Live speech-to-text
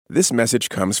This message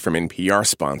comes from NPR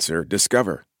sponsor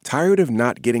Discover. Tired of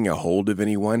not getting a hold of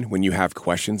anyone when you have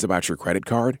questions about your credit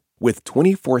card? With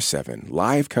 24/7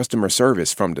 live customer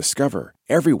service from Discover,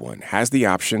 everyone has the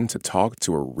option to talk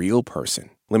to a real person.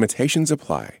 Limitations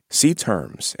apply. See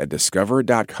terms at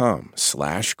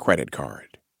discover.com/creditcard.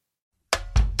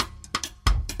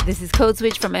 This is Code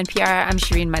Switch from NPR. I'm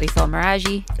Shireen Marisol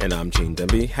Meraji. And I'm Gene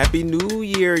Demby. Happy New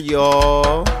Year,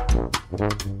 y'all.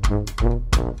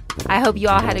 I hope you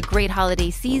all had a great holiday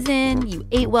season. You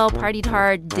ate well, partied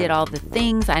hard, did all the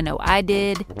things. I know I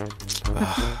did.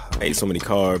 I ate so many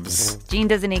carbs. Gene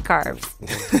doesn't eat carbs.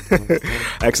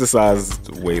 I exercised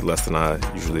way less than I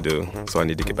usually do. So I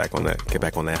need to get back on that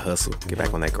hustle, get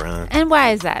back on that grind. And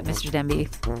why is that, Mr. Demby?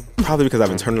 Probably because I've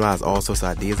internalized all sorts of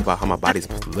ideas about how my body's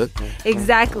supposed to look.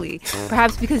 Exactly.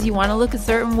 Perhaps because you want to look a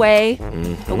certain way,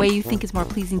 a way you think is more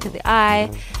pleasing to the eye,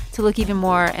 to look even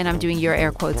more, and I'm doing your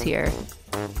air quotes here,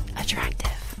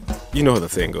 attractive. You know how the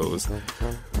saying goes.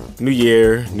 New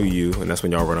year, new you, and that's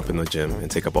when y'all run up in the gym and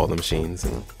take up all the machines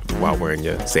and while wearing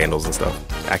your sandals and stuff,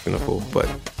 acting a fool. But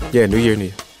yeah, new year, new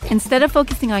you. Instead of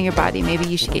focusing on your body, maybe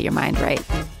you should get your mind right.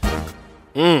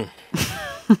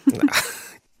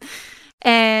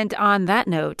 And on that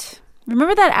note,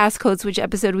 remember that Ask Code Switch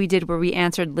episode we did where we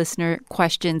answered listener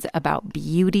questions about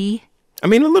beauty? I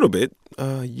mean, a little bit.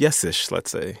 Yes-ish,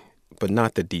 let's say. But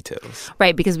not the details.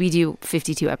 Right, because we do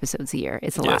 52 episodes a year.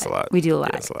 It's a lot. It's a lot. We do a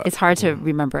lot. Yeah, it's a lot. It's hard to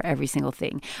remember every single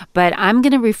thing. But I'm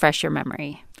going to refresh your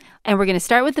memory. And we're going to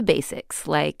start with the basics.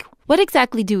 Like, what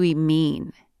exactly do we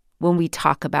mean when we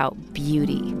talk about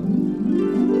beauty?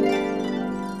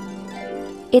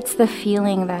 It's the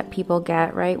feeling that people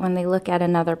get, right, when they look at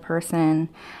another person.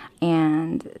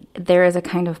 And there is a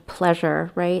kind of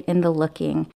pleasure, right, in the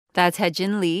looking. That's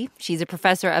Hae-Jin Lee. She's a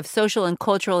professor of social and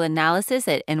cultural analysis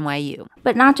at NYU.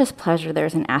 But not just pleasure,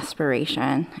 there's an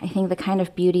aspiration. I think the kind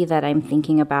of beauty that I'm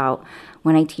thinking about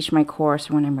when I teach my course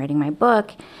or when I'm writing my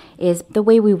book is the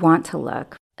way we want to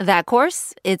look. That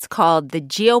course, it's called The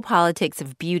Geopolitics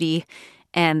of Beauty,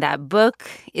 and that book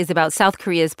is about South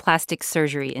Korea's plastic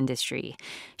surgery industry.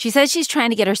 She says she's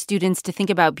trying to get her students to think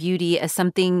about beauty as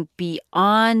something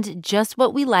beyond just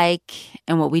what we like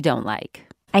and what we don't like.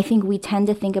 I think we tend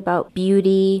to think about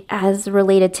beauty as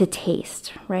related to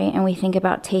taste, right? And we think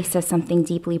about taste as something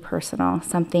deeply personal,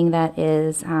 something that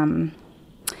is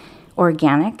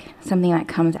organic, something that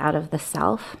comes out of the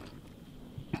self.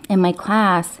 In my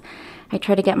class, I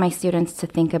try to get my students to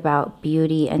think about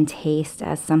beauty and taste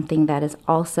as something that is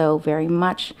also very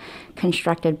much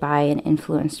constructed by and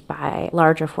influenced by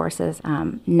larger forces,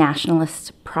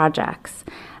 nationalist projects,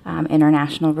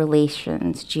 international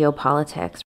relations,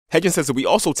 geopolitics. Hae-Jin says that we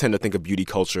also tend to think of beauty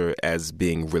culture as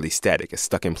being really static, as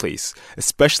stuck in place,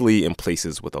 especially in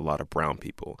places with a lot of brown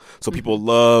people. So people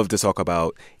love to talk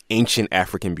about ancient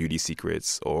African beauty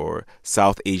secrets or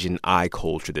South Asian eye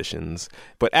cold traditions.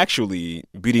 But actually,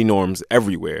 beauty norms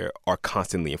everywhere are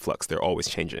constantly in flux. They're always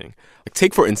changing. Like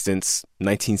take, for instance,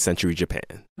 19th century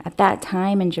Japan. At that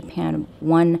time in Japan,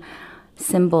 one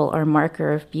symbol or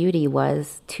marker of beauty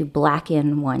was to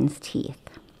blacken one's teeth.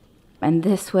 And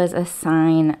this was a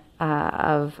sign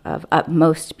of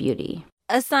utmost beauty.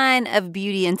 A sign of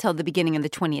beauty until the beginning of the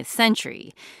 20th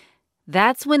century.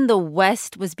 That's when the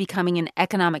West was becoming an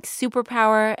economic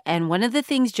superpower, and one of the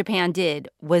things Japan did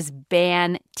was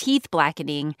ban teeth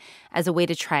blackening as a way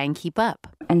to try and keep up.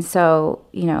 And so,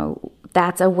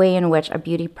 that's a way in which a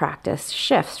beauty practice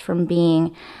shifts from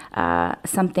being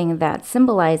something that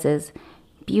symbolizes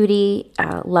beauty,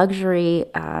 luxury,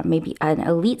 maybe an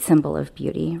elite symbol of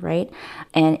beauty, right?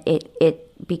 And it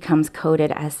becomes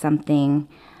coded as something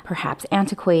perhaps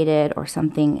antiquated or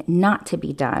something not to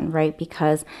be done, right?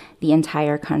 Because the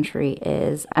entire country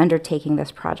is undertaking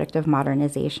this project of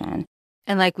modernization.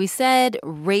 And like we said,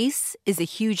 race is a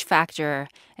huge factor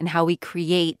in how we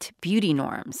create beauty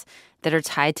norms that are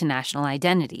tied to national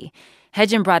identity.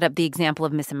 Hae-Jin brought up the example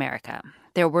of Miss America.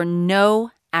 There were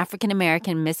no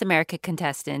African-American Miss America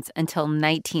contestants until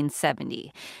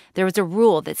 1970. There was a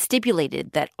rule that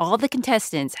stipulated that all the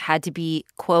contestants had to be,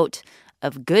 quote,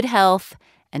 of good health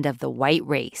and of the white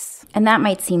race. And that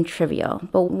might seem trivial,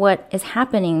 but what is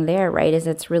happening there, right, is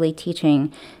it's really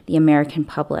teaching the American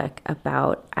public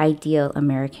about ideal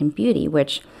American beauty,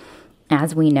 which,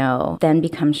 as we know, then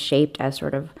becomes shaped as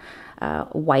sort of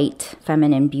white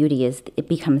feminine beauty. It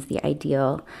becomes the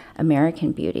ideal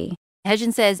American beauty.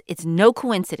 Hae-Jin says it's no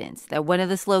coincidence that one of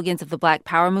the slogans of the Black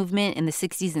Power movement in the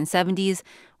 60s and 70s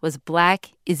was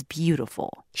Black is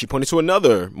beautiful. She pointed to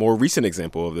another, more recent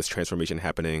example of this transformation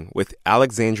happening with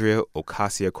Alexandria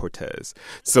Ocasio-Cortez.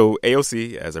 So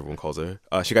AOC, as everyone calls her,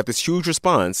 she got this huge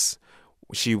response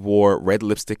She wore red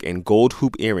lipstick and gold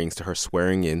hoop earrings to her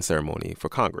swearing-in ceremony for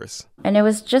Congress. And it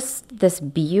was just this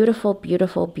beautiful,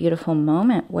 beautiful, beautiful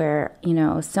moment where,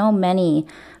 so many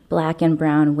Black and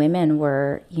brown women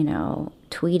were,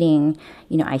 tweeting,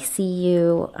 I see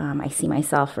you, I see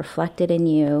myself reflected in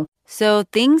you. So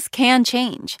things can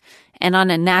change, and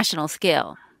on a national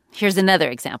scale. Here's another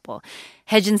example.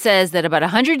 Haejin says that about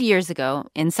 100 years ago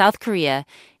in South Korea,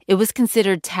 it was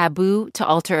considered taboo to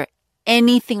alter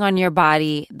anything on your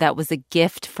body that was a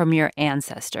gift from your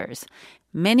ancestors.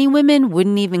 Many women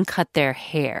wouldn't even cut their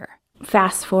hair.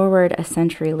 Fast forward a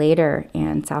century later,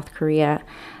 and South Korea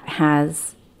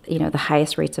has, the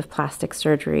highest rates of plastic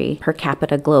surgery per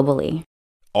capita globally.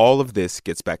 All of this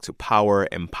gets back to power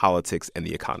and politics and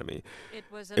the economy.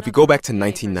 If we go back to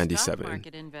 1997,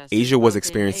 Asia was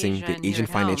experiencing the Asian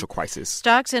financial crisis.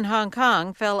 Stocks in Hong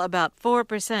Kong fell about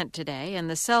 4% today, and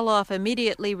the sell-off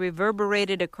immediately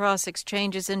reverberated across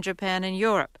exchanges in Japan and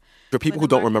Europe. For people who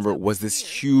don't remember, it was this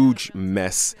huge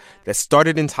mess that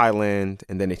started in Thailand,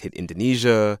 and then it hit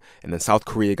Indonesia, and then South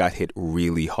Korea got hit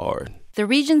really hard. The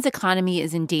region's economy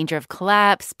is in danger of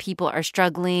collapse. People are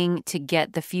struggling to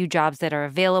get the few jobs that are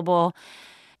available.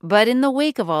 But in the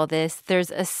wake of all this, there's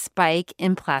a spike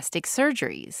in plastic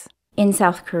surgeries. In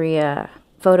South Korea,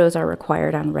 photos are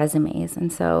required on resumes.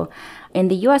 And so in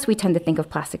the U.S., we tend to think of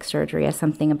plastic surgery as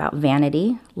something about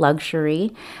vanity,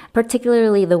 luxury,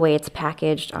 particularly the way it's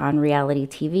packaged on reality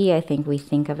TV. I think we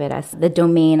think of it as the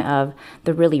domain of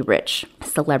the really rich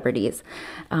celebrities.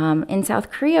 In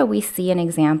South Korea, we see an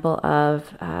example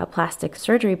of plastic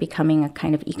surgery becoming a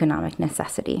kind of economic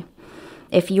necessity.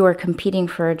 If you are competing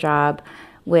for a job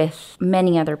with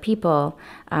many other people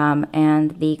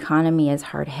and the economy is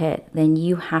hard hit, then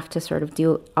you have to sort of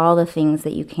do all the things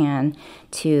that you can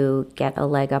to get a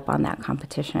leg up on that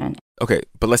competition. Okay,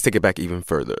 but let's take it back even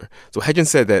further. So Haejin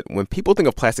said that when people think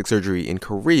of plastic surgery in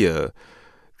Korea,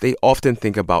 they often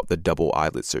think about the double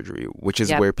eyelid surgery, which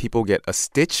is where people get a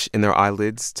stitch in their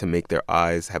eyelids to make their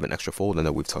eyes have an extra fold. I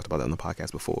know we've talked about that on the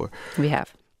podcast before. We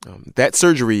have. That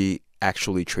surgery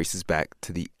actually traces back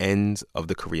to the end of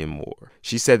the Korean War.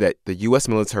 She said that the U.S.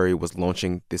 military was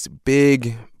launching this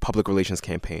big public relations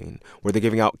campaign where they're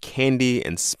giving out candy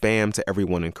and Spam to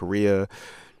everyone in Korea.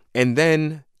 And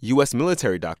then U.S.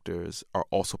 military doctors are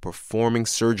also performing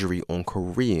surgery on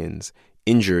Koreans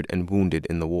injured and wounded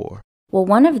in the war. Well,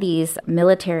 one of these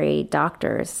military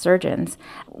doctors, surgeons,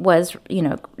 was,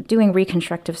 doing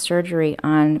reconstructive surgery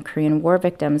on Korean war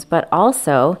victims, but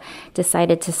also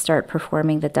decided to start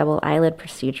performing the double eyelid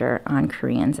procedure on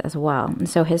Koreans as well. And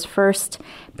so his first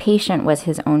patient was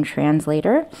his own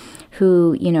translator,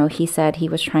 who, he said he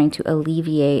was trying to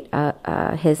alleviate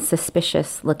his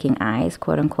suspicious-looking eyes,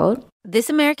 quote unquote.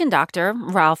 This American doctor,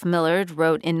 Ralph Millard,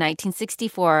 wrote in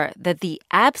 1964 that the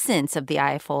absence of the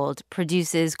eye fold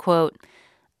produces, quote,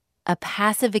 a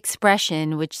passive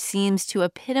expression which seems to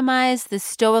epitomize the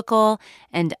stoical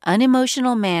and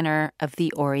unemotional manner of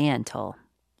the Oriental,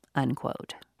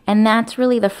 unquote. And that's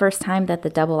really the first time that the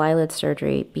double eyelid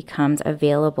surgery becomes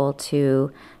available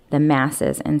to the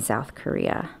masses in South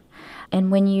Korea. And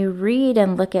when you read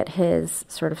and look at his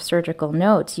sort of surgical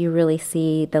notes, you really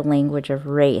see the language of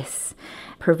race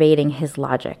pervading his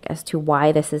logic as to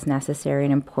why this is necessary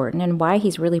and important and why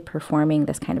he's really performing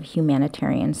this kind of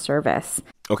humanitarian service.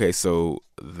 Okay, so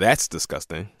that's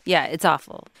disgusting. Yeah, it's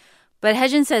awful. But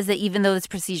Haejin says that even though this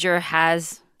procedure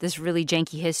has this really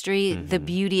janky history, the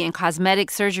beauty and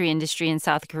cosmetic surgery industry in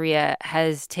South Korea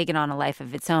has taken on a life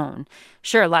of its own.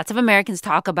 Sure, lots of Americans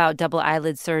talk about double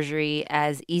eyelid surgery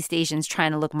as East Asians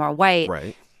trying to look more white.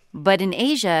 Right. But in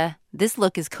Asia, this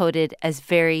look is coded as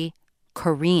very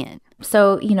Korean.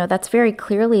 So, that's very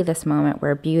clearly this moment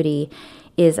where beauty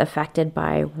is affected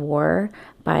by war,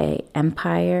 by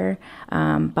empire,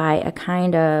 by a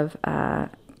kind of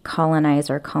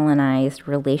colonized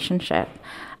relationship.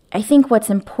 I think what's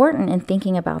important in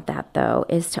thinking about that, though,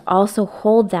 is to also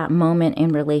hold that moment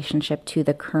in relationship to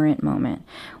the current moment,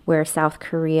 where South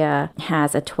Korea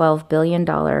has a $12 billion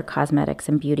cosmetics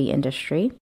and beauty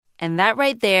industry. And that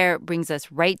right there brings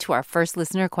us right to our first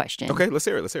listener question. Okay, let's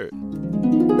hear it.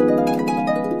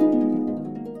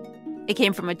 It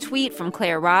came from a tweet from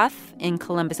Claire Roth in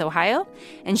Columbus, Ohio.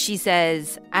 And she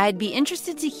says, I'd be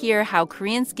interested to hear how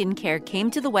Korean skincare came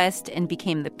to the West and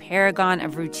became the paragon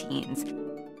of routines.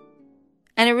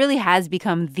 And it really has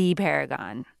become the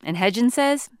paragon. And Haejin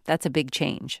says that's a big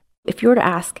change. If you were to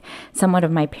ask someone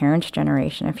of my parents'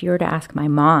 generation, if you were to ask my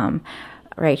mom,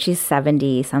 right, she's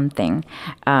 70-something,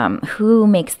 who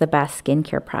makes the best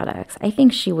skincare products, I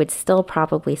think she would still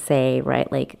probably say,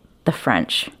 right, like the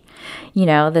French.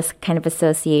 This kind of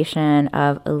association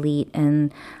of elite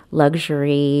and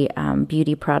luxury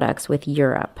beauty products with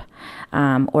Europe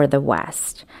or the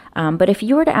West. But if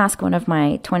you were to ask one of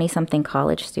my 20-something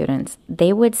college students,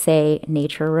 they would say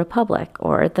Nature Republic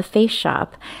or The Face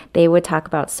Shop. They would talk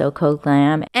about Soko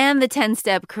Glam. And the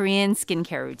 10-step Korean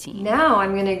skincare routine. Now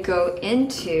I'm going to go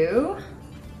into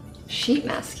sheet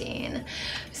masking.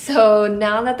 So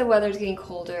now that the weather's getting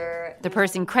colder... The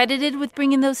person credited with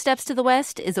bringing those steps to the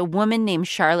West is a woman named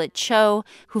Charlotte Cho,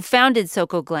 who founded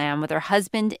Soko Glam with her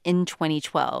husband in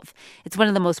 2012. It's one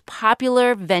of the most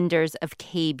popular vendors of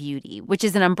K-beauty, which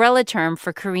is an umbrella term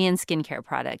for Korean skincare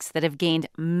products that have gained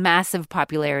massive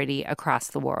popularity across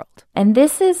the world. And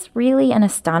this is really an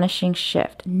astonishing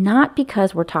shift, not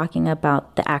because we're talking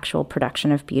about the actual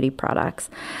production of beauty products,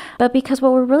 but because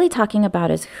what we're really talking about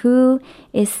is who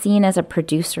is seen as a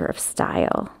producer of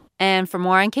style. And for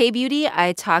more on K-beauty,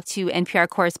 I talked to NPR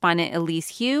correspondent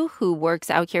Elise Hu, who works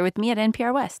out here with me at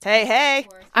NPR West. Hey.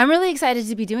 I'm really excited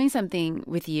to be doing something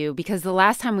with you because the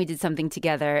last time we did something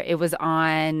together, it was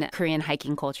on Korean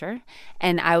hiking culture.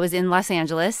 And I was in Los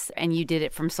Angeles, and you did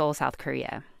it from Seoul, South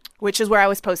Korea. Which is where I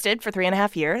was posted for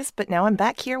 3.5 years, but now I'm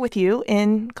back here with you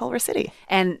in Culver City.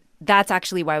 And that's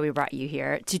actually why we brought you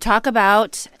here, to talk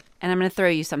about... And I'm going to throw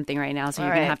you something right now, so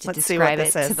you're going to have to describe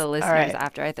it to the listeners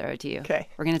after I throw it to you. Okay.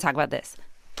 We're going to talk about this.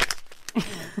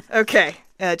 Okay.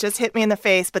 Just hit me in the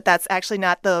face, but that's actually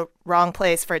not the wrong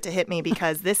place for it to hit me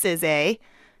because this is a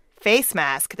face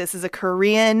mask. This is a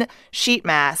Korean sheet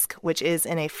mask, which is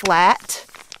in a flat,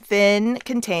 thin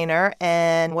container.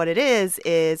 And what it is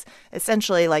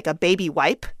essentially like a baby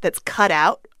wipe that's cut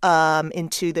out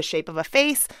into the shape of a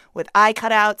face with eye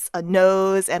cutouts, a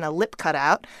nose, and a lip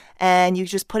cutout. And you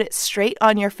just put it straight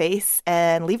on your face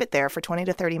and leave it there for 20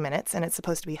 to 30 minutes. And it's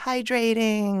supposed to be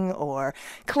hydrating or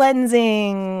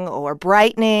cleansing or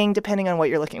brightening, depending on what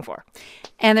you're looking for.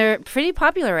 And they're pretty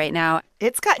popular right now.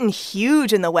 It's gotten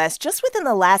huge in the West just within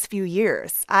the last few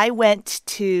years. I went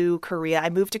to Korea.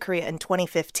 I moved to Korea in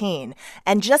 2015.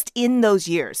 And just in those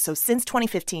years, so since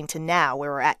 2015 to now where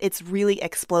we're at, it's really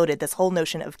exploded, this whole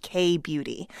notion of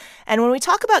K-beauty. And when we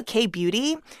talk about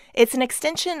K-beauty, it's an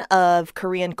extension of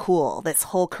Korean cool, this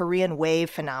whole Korean wave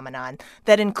phenomenon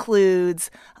that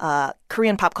includes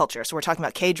Korean pop culture. So we're talking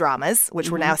about K-dramas, which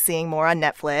we're now seeing more on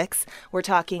Netflix. We're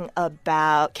talking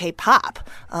about K-pop.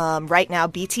 Right now,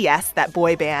 BTS, that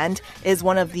boy band, is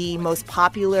one of the most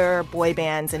popular boy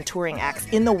bands and touring acts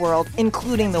in the world,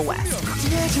 including the West.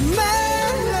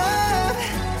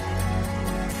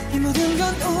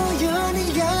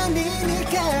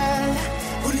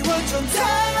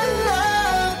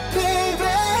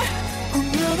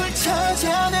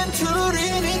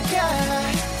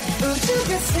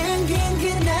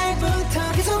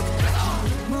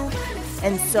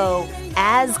 And so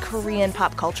as Korean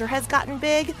pop culture has gotten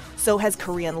big, so has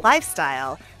Korean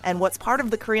lifestyle. And what's part of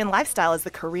the Korean lifestyle is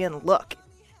the Korean look.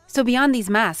 So beyond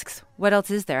these masks, what else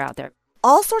is there out there?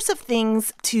 All sorts of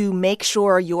things to make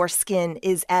sure your skin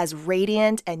is as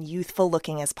radiant and youthful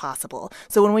looking as possible.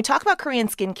 So when we talk about Korean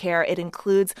skincare, it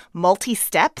includes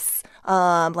multi-steps,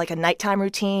 like a nighttime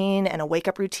routine and a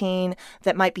wake-up routine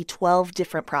that might be 12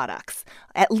 different products,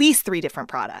 at least 3 different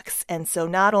products. And so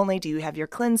not only do you have your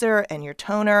cleanser and your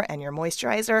toner and your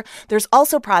moisturizer, there's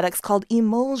also products called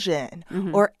emulsion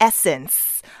or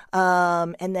essence,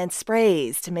 and then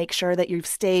sprays to make sure that you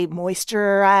stay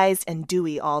moisturized and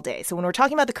dewy all day. So when we're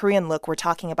talking about the Korean look, we're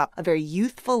talking about a very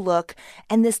youthful look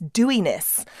and this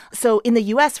dewiness. So in the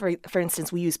U.S., for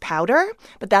instance, we use powder,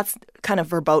 but that's kind of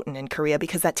verboten in Korea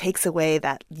because that takes away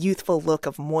that youthful look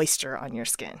of moisture on your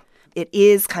skin. It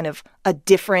is kind of a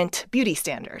different beauty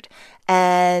standard.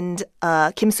 And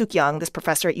Kim Suk-young, this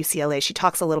professor at UCLA, she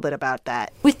talks a little bit about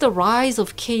that. With the rise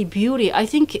of K-beauty, I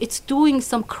think it's doing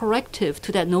some corrective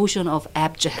to that notion of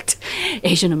abject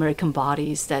Asian American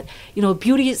bodies that,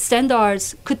 beauty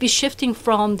standards could be shifting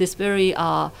from this very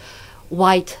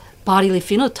white bodily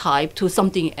phenotype to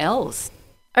something else.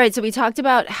 All right, so we talked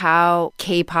about how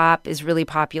K-pop is really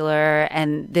popular,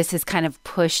 and this has kind of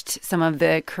pushed some of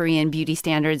the Korean beauty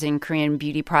standards and Korean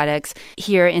beauty products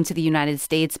here into the United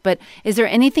States. But is there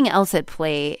anything else at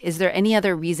play? Is there any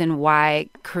other reason why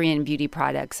Korean beauty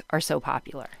products are so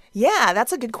popular? Yeah,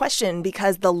 that's a good question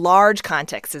because the large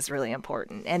context is really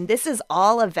important. And this is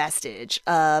all a vestige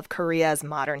of Korea's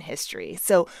modern history.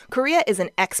 So Korea is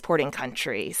an exporting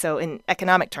country. So in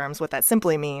economic terms, what that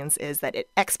simply means is that it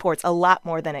exports a lot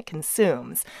more than it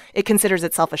consumes. It considers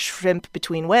itself a shrimp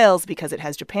between whales because it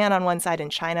has Japan on one side and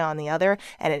China on the other,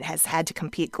 and it has had to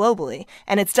compete globally.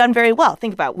 And it's done very well.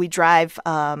 Think about it. We drive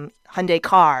Hyundai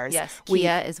cars. Yes, Kia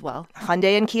as well.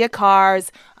 Hyundai and Kia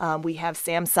cars. We have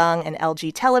Samsung and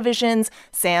LG televisions,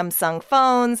 Samsung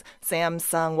phones,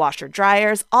 Samsung washer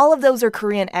dryers. All of those are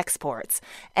Korean exports.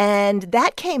 And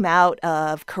that came out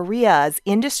of Korea's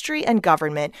industry and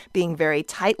government being very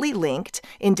tightly linked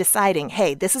in deciding,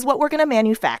 hey, this is what we're going to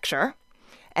manufacture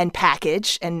and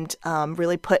package and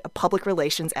really put a public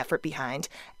relations effort behind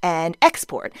and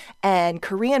export. And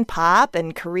Korean pop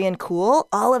and Korean cool,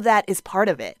 all of that is part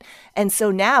of it. And so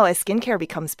now as skincare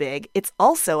becomes big, it's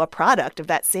also a product of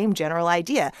that same general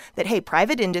idea that, hey,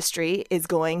 private industry is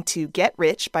going to get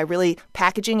rich by really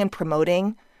packaging and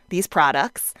promoting these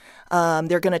products.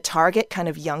 They're going to target kind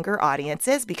of younger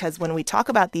audiences because when we talk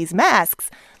about these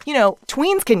masks, you know,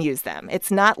 tweens can use them.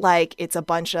 It's not like it's a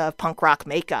bunch of punk rock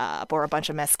makeup or a bunch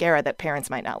of mascara that parents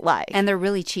might not like. And they're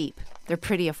really cheap. They're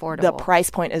pretty affordable. The price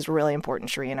point is really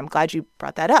important, Shireen. I'm glad you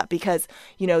brought that up because,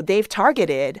 you know, they've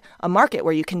targeted a market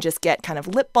where you can just get kind of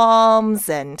lip balms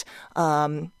and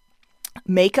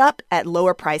makeup at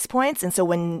lower price points. And so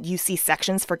when you see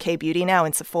sections for K-Beauty now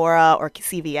in Sephora or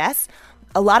CVS,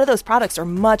 a lot of those products are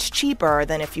much cheaper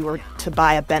than if you were to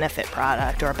buy a Benefit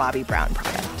product or a Bobbi Brown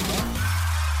product.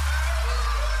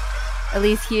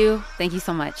 Elise, Hugh, thank you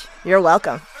so much. You're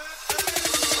welcome.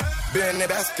 Been in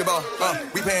basketball,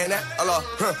 we paying that a lot.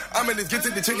 I'm in this get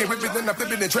to the chicken whip it, then I'm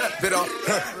flipping the trap it off.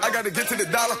 I gotta get to the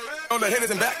dollar on the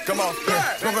hitters and back, come on.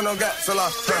 Smoking on gas, so long.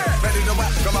 Ready to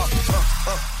whack, come on.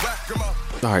 Whack, come on.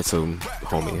 All right, so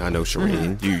homie, I know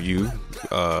Shireen, you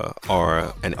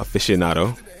are an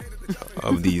aficionado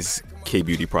of these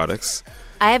K-Beauty products.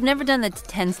 I have never done the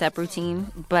 10-step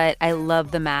routine, but I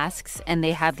love the masks, and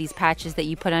they have these patches that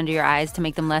you put under your eyes to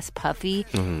make them less puffy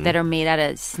that are made out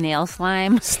of snail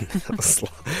slime.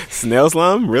 Snail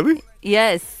slime? Really?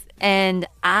 Yes. And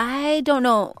I don't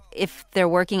know if they're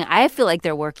working. I feel like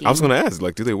they're working. I was going to ask,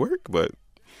 like, do they work? But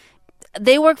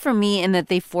they work for me in that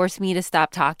they force me to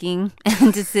stop talking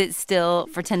and to sit still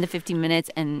for 10 to 15 minutes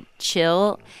and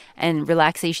chill. And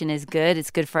relaxation is good. It's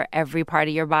good for every part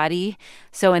of your body.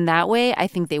 So in that way, I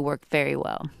think they work very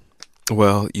well.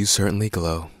 Well, you certainly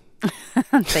glow.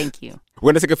 Thank you.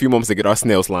 We're going to take a few moments to get our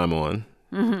snail slime on,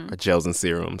 our gels and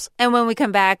serums. And when we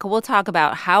come back, we'll talk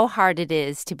about how hard it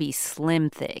is to be slim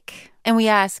thick. And we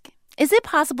ask, is it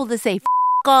possible to say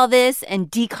all this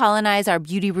and decolonize our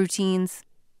beauty routines?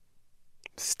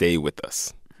 Stay with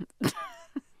us.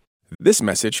 This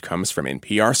message comes from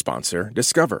NPR sponsor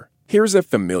Discover. Here's a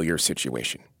familiar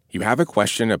situation. You have a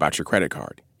question about your credit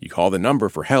card. You call the number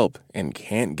for help and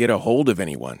can't get a hold of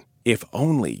anyone. If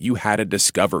only you had a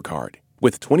Discover card.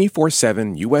 With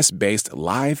 24/7 U.S.-based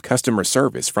live customer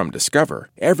service from Discover,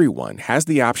 everyone has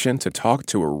the option to talk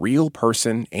to a real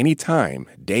person anytime,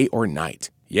 day or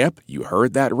night. Yep, you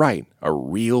heard that right, a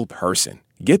real person.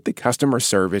 Get the customer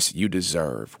service you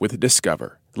deserve with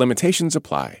Discover. Limitations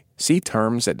apply. See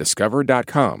terms at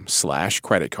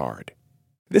discover.com/creditcard.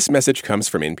 This message comes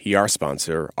from NPR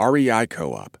sponsor REI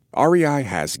Co-op. REI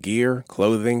has gear,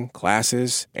 clothing,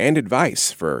 classes, and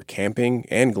advice for camping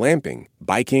and glamping,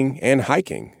 biking and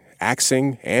hiking,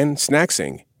 axing and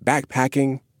snacksing,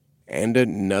 backpacking, and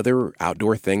another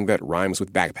outdoor thing that rhymes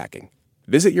with backpacking.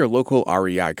 Visit your local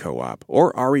REI Co-op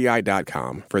or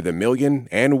rei.com for the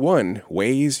 1,000,001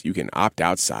 ways you can opt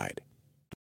outside.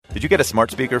 Did you get a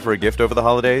smart speaker for a gift over the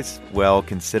holidays? Well,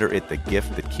 consider it the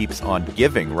gift that keeps on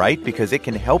giving, right? Because it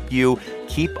can help you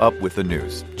keep up with the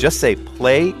news. Just say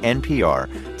play NPR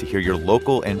to hear your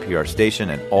local NPR station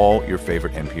and all your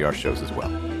favorite NPR shows as well.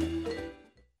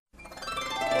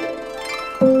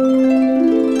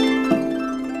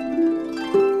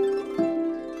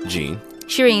 Gene.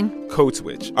 Shireen. Code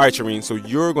switch. All right, Shireen, so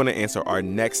you're going to answer our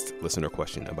next listener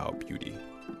question about beauty.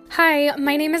 Hi,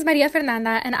 my name is Maria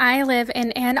Fernanda, and I live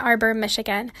in Ann Arbor,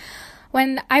 Michigan.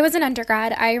 When I was an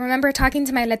undergrad, I remember talking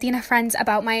to my Latina friends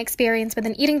about my experience with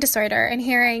an eating disorder and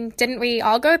hearing, didn't we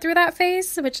all go through that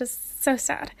phase? Which is so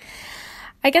sad.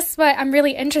 I guess what I'm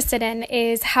really interested in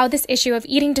is how this issue of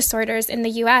eating disorders in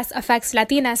the U.S. affects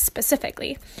Latinas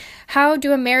specifically. How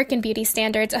do American beauty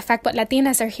standards affect what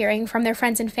Latinas are hearing from their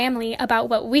friends and family about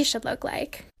what we should look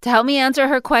like? To help me answer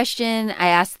her question, I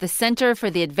asked the Center for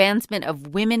the Advancement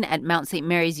of Women at Mount St.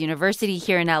 Mary's University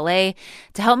here in LA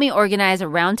to help me organize a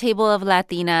roundtable of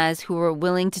Latinas who were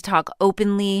willing to talk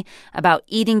openly about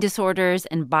eating disorders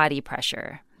and body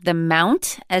pressure. The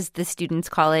Mount, as the students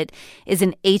call it, is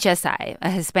an HSI, a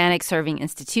Hispanic serving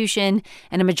institution,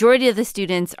 and a majority of the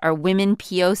students are women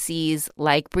POCs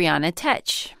like Brianna Tech.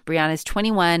 Brianna's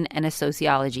 21 and a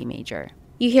sociology major.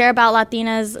 You hear about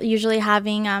Latinas usually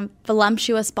having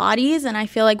voluptuous bodies, and I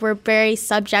feel like we're very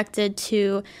subjected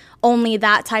to only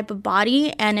that type of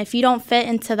body. And if you don't fit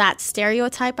into that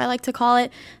stereotype, I like to call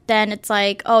it, then it's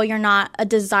like, oh, you're not a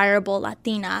desirable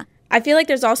Latina. I feel like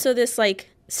there's also this like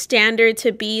standard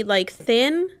to be like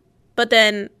thin, but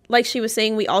then like she was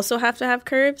saying, we also have to have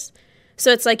curves.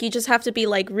 So it's like you just have to be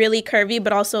like really curvy,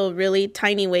 but also really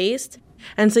tiny waist.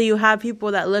 And so you have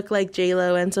people that look like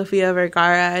J-Lo and Sofia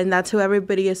Vergara, and that's who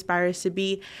everybody aspires to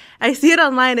be. I see it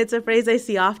online. It's a phrase I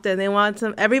see often.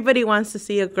 Everybody wants to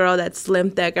see a girl that's slim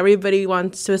thick. Everybody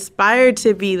wants to aspire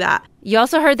to be that. You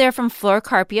also heard there from Flor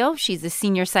Carpio. She's a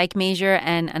senior psych major,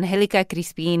 and Angelica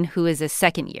Crispin, who is a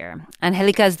second year.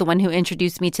 Angelica is the one who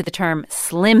introduced me to the term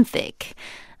slim thick.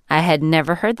 I had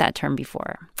never heard that term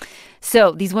before.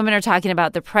 So these women are talking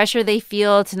about the pressure they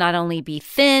feel to not only be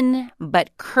thin, but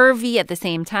curvy at the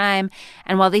same time.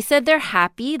 And while they said they're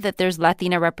happy that there's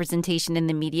Latina representation in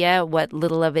the media, what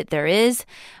little of it there is,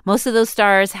 most of those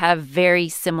stars have very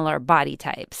similar body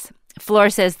types. Flor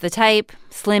says the type,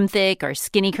 slim thick or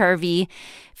skinny curvy,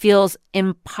 feels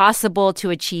impossible to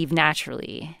achieve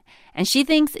naturally. And she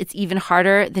thinks it's even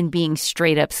harder than being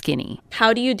straight up skinny.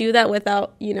 How do you do that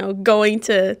without, going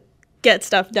to get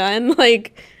stuff done?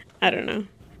 Like, I don't know.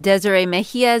 Desiree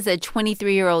Mejia is a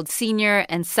 23-year-old senior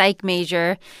and psych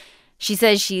major. She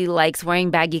says she likes wearing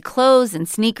baggy clothes and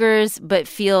sneakers, but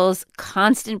feels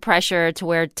constant pressure to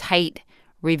wear tight,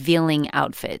 revealing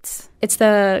outfits. It's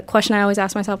the question I always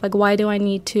ask myself, like, why do I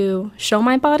need to show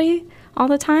my body all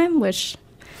the time? Which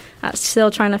I'm still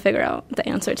trying to figure out the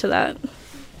answer to that.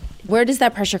 Where does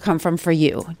that pressure come from for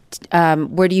you?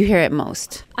 Where do you hear it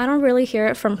most? I don't really hear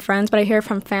it from friends, but I hear it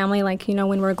from family. Like,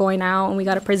 when we're going out and we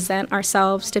got to present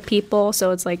ourselves to people.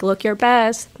 So it's like, look your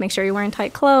best, make sure you're wearing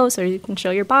tight clothes so you can show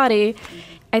your body.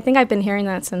 I think I've been hearing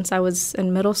that since I was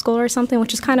in middle school or something,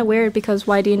 which is kind of weird because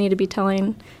why do you need to be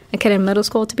telling a kid in middle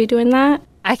school to be doing that?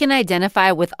 I can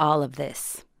identify with all of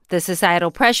this. The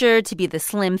societal pressure to be the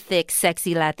slim, thick,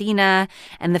 sexy Latina,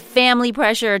 and the family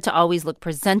pressure to always look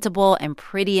presentable and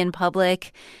pretty in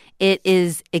public. It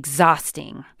is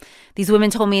exhausting. These women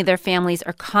told me their families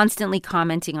are constantly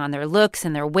commenting on their looks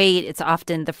and their weight. It's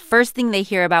often the first thing they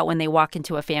hear about when they walk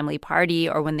into a family party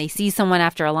or when they see someone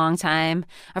after a long time.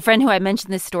 A friend who I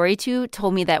mentioned this story to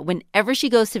told me that whenever she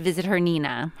goes to visit her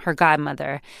Nina, her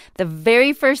godmother, the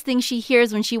very first thing she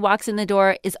hears when she walks in the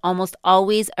door is almost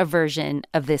always a version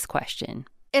of this question.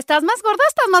 ¿Estás más gorda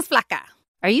o estás más flaca?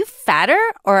 Are you fatter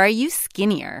or are you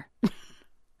skinnier?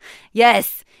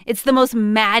 Yes, it's the most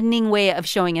maddening way of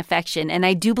showing affection, and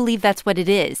I do believe that's what it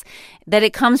is, that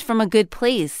it comes from a good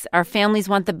place. Our families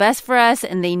want the best for us,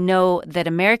 and they know that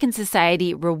American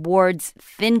society rewards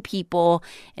thin people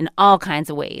in all kinds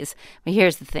of ways. But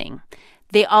here's the thing.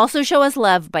 They also show us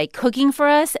love by cooking for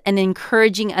us and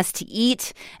encouraging us to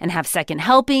eat and have second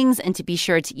helpings and to be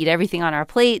sure to eat everything on our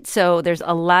plate. So there's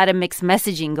a lot of mixed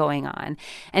messaging going on.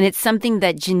 And it's something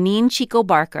that Janine Chico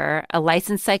Barker, a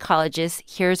licensed psychologist,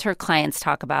 hears her clients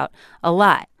talk about a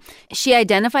lot. She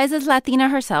identifies as Latina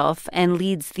herself and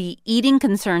leads the Eating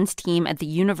Concerns team at the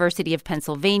University of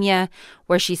Pennsylvania,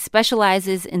 where she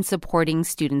specializes in supporting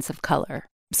students of color.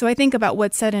 So I think about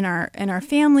what's said in our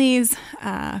families,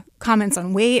 comments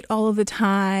on weight all of the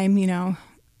time,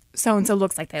 so-and-so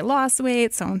looks like they lost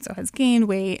weight, so-and-so has gained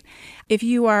weight. If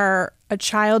you are a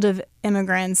child of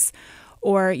immigrants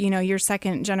or, you're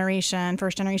second generation,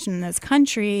 first generation in this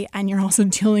country, and you're also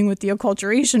dealing with the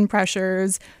acculturation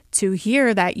pressures to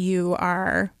hear that you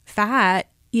are fat,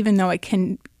 even though it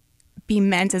can be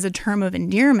meant as a term of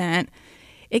endearment,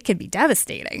 it could be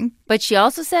devastating. But she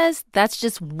also says that's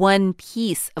just one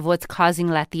piece of what's causing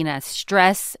Latinas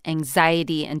stress,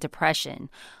 anxiety, and depression,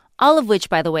 all of which,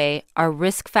 by the way, are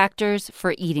risk factors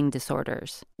for eating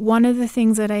disorders. One of the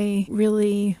things that I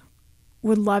really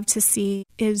would love to see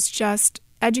is just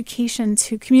education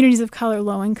to communities of color,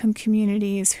 low-income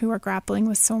communities who are grappling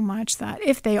with so much that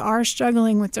if they are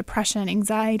struggling with depression,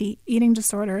 anxiety, eating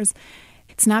disorders,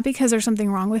 it's not because there's something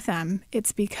wrong with them.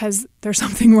 It's because there's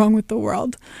something wrong with the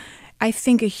world. I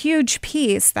think a huge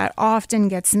piece that often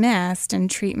gets missed in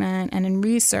treatment and in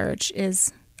research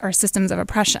is our systems of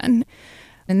oppression.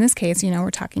 In this case, we're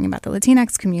talking about the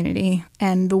Latinx community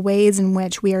and the ways in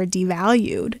which we are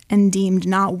devalued and deemed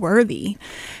not worthy.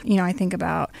 I think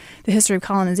about the history of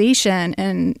colonization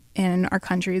in our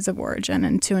countries of origin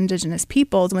and to indigenous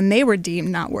peoples when they were deemed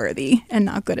not worthy and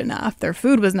not good enough. Their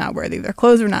food was not worthy. Their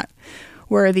clothes were not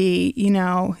worthy.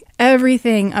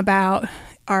 Everything about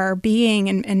our being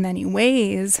in many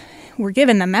ways, we're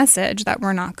given the message that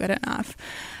we're not good enough.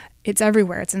 It's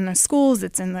everywhere. It's in the schools.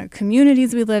 It's in the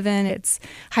communities we live in. It's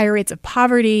higher rates of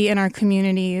poverty in our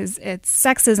communities. It's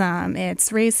sexism.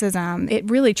 It's racism. It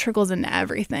really trickles into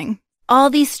everything. All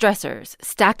these stressors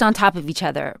stacked on top of each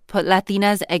other put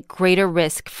Latinas at greater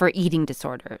risk for eating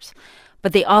disorders.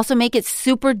 But they also make it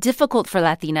super difficult for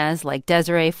Latinas like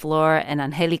Desiree, Flor, and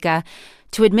Angelica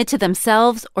to admit to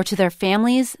themselves or to their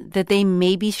families that they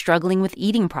may be struggling with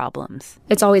eating problems.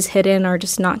 It's always hidden or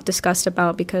just not discussed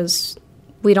about because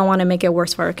we don't want to make it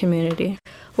worse for our community.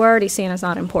 We're already seen as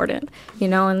not important,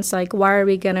 and it's like, why are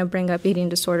we going to bring up eating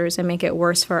disorders and make it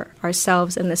worse for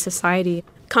ourselves and the society?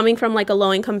 Coming from like a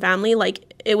low-income family,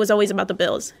 like it was always about the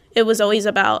bills. It was always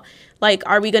about like,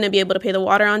 are we going to be able to pay the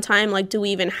water on time? Like, do we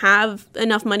even have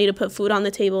enough money to put food on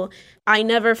the table? I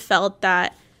never felt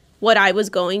that what I was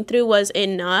going through was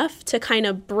enough to kind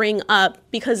of bring up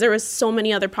because there was so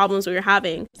many other problems we were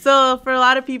having. So for a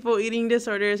lot of people, eating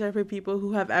disorders are for people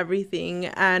who have everything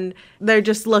and they're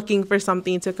just looking for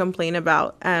something to complain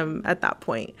about at that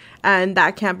point. And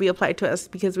that can't be applied to us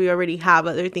because we already have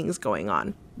other things going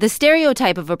on. The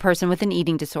stereotype of a person with an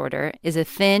eating disorder is a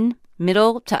thin,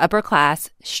 middle to upper class,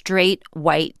 straight,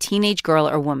 white teenage girl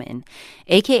or woman,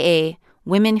 aka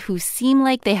women who seem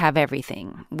like they have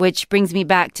everything, which brings me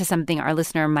back to something our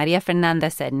listener Maria Fernanda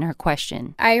said in her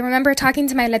question. I remember talking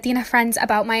to my Latina friends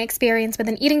about my experience with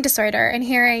an eating disorder and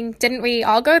hearing, didn't we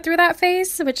all go through that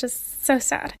phase? Which is so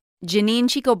sad. Janine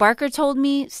Chico Barker told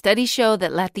me studies show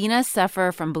that Latinas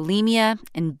suffer from bulimia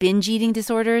and binge eating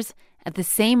disorders at the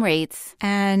same rates.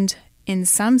 And in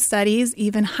some studies,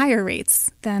 even higher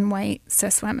rates than white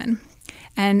cis women.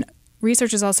 And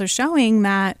research is also showing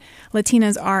that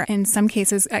Latinas are, in some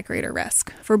cases, at greater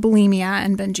risk for bulimia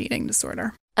and binge eating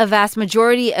disorder. A vast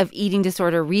majority of eating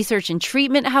disorder research and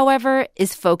treatment, however,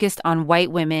 is focused on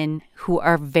white women who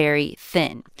are very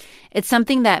thin. It's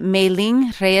something that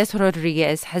Meilin Reyes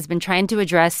Rodriguez has been trying to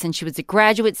address since she was a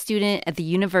graduate student at the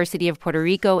University of Puerto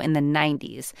Rico in the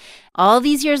 90s. All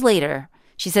these years later,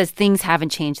 she says things haven't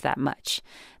changed that much.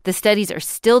 The studies are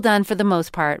still done for the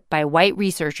most part by white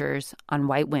researchers on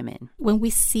white women. When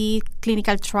we see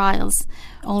clinical trials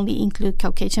only include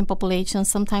Caucasian populations,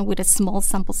 sometimes with a small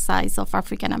sample size of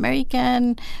African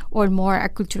American or more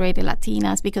acculturated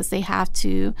Latinas because they have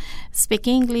to speak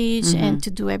English and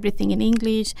to do everything in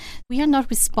English, we are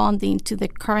not responding to the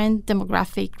current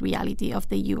demographic reality of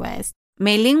the U.S.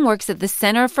 Meilin works at the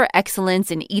Center for Excellence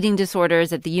in Eating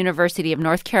Disorders at the University of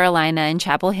North Carolina in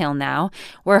Chapel Hill now,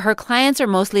 where her clients are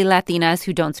mostly Latinas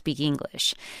who don't speak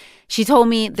English. She told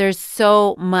me there's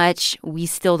so much we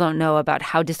still don't know about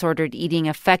how disordered eating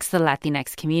affects the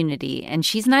Latinx community, and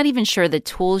she's not even sure the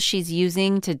tools she's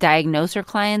using to diagnose her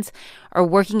clients are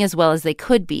working as well as they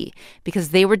could be because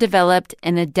they were developed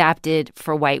and adapted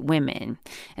for white women.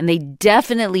 And they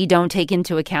definitely don't take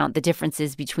into account the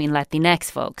differences between Latinx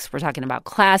folks. We're talking about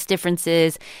class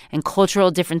differences and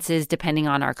cultural differences depending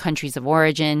on our countries of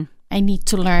origin. I need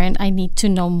to learn. I need to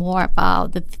know more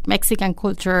about the Mexican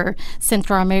culture,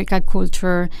 Central American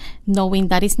culture, knowing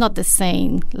that it's not the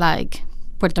same like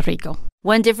Puerto Rico.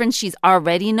 One difference she's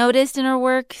already noticed in her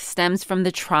work stems from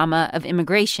the trauma of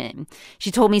immigration.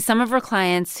 She told me some of her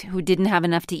clients who didn't have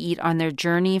enough to eat on their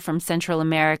journey from Central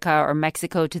America or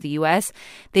Mexico to the U.S.,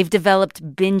 they've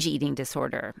developed binge eating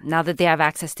disorder. Now that they have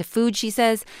access to food, she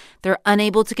says, they're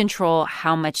unable to control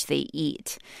how much they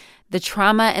eat. The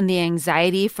trauma and the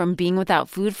anxiety from being without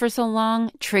food for so long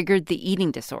triggered the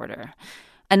eating disorder.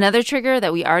 Another trigger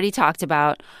that we already talked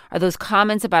about are those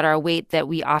comments about our weight that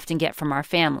we often get from our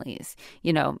families.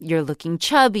 You know, you're looking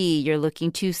chubby, you're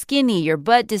looking too skinny, your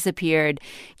butt disappeared.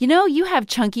 You know, you have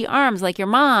chunky arms like your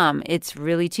mom. It's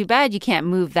really too bad you can't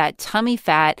move that tummy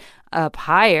fat up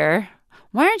higher.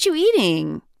 Why aren't you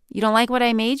eating? You don't like what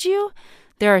I made you?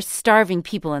 There are starving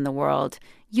people in the world.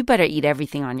 You better eat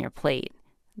everything on your plate.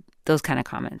 Those kind of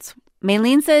comments.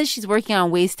 Meilin says she's working on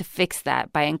ways to fix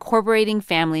that by incorporating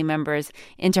family members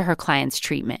into her clients'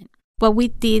 treatment. What we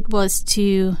did was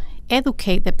to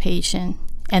educate the patient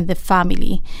and the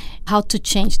family how to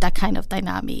change that kind of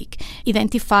dynamic,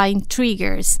 identifying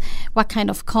triggers, what kind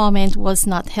of comment was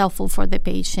not helpful for the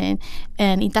patient.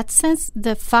 And in that sense,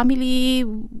 the family,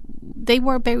 they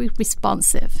were very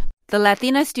responsive. The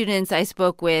Latina students I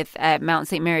spoke with at Mount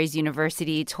St. Mary's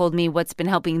University told me what's been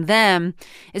helping them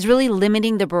is really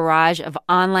limiting the barrage of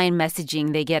online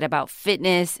messaging they get about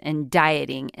fitness and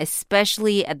dieting,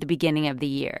 especially at the beginning of the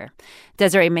year.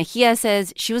 Desiree Mejia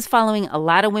says she was following a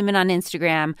lot of women on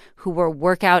Instagram who were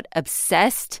workout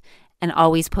obsessed and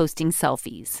always posting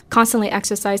selfies. Constantly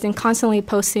exercising, constantly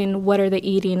posting what are they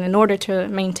eating in order to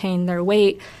maintain their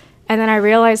weight. And then I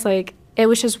realized, it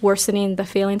was just worsening the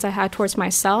feelings I had towards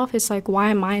myself. It's like, why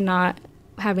am I not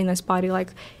having this body?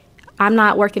 I'm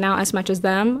not working out as much as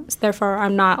them. Therefore,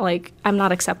 I'm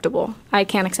not acceptable. I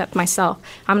can't accept myself.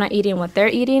 I'm not eating what they're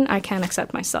eating. I can't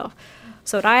accept myself.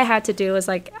 So what I had to do is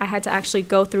I had to actually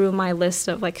go through my list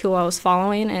of who I was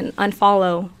following and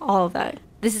unfollow all of that.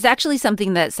 This is actually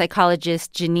something that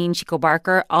psychologist Janine Chico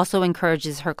Barker also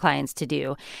encourages her clients to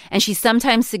do. And she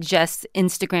sometimes suggests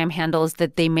Instagram handles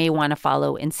that they may want to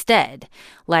follow instead,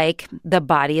 like The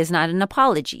Body Is Not an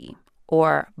Apology,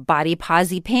 or Body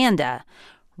Posy Panda,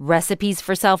 Recipes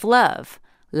for Self-Love,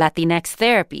 Latinx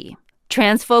Therapy,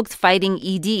 Trans Folks Fighting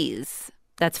EDs.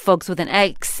 That's folks with an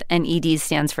X, and ED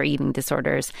stands for eating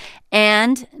disorders.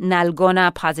 And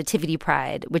Nalgona Positivity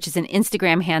Pride, which is an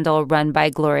Instagram handle run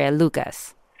by Gloria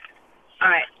Lucas. All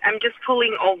right, I'm just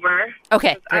pulling over.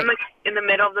 Okay, I'm in the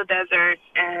middle of the desert,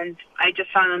 and I just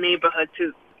found a neighborhood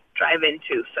to drive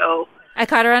into, so... I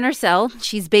caught her on her cell.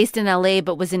 She's based in LA,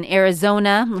 but was in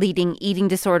Arizona leading eating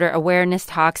disorder awareness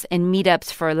talks and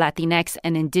meetups for Latinx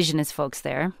and indigenous folks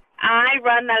there. I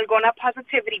run Nalgona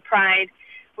Positivity Pride,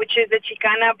 which is a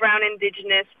Chicana Brown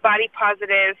Indigenous body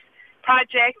positive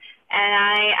project, and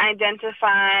I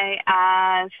identify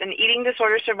as an eating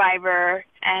disorder survivor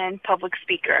and public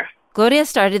speaker. Gloria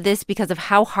started this because of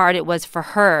how hard it was for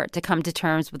her to come to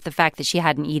terms with the fact that she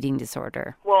had an eating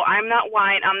disorder. Well, I'm not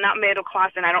white, I'm not middle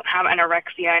class, and I don't have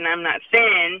anorexia, and I'm not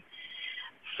thin,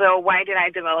 so why did I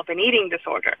develop an eating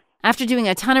disorder? After doing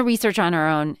a ton of research on her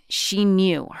own, she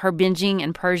knew her binging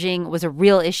and purging was a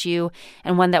real issue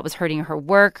and one that was hurting her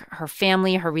work, her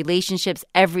family, her relationships,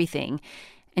 everything.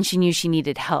 And she knew she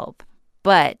needed help.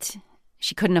 But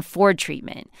she couldn't afford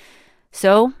treatment.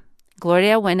 So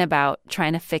Gloria went about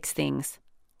trying to fix things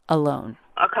alone.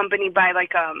 Accompanied by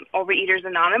Overeaters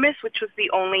Anonymous, which was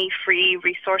the only free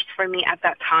resource for me at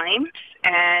that time.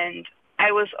 And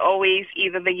I was always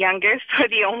either the youngest or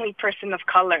the only person of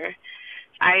color.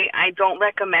 I don't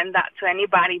recommend that to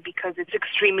anybody because it's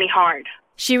extremely hard.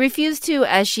 She refused to,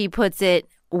 as she puts it,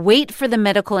 wait for the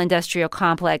medical industrial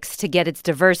complex to get its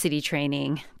diversity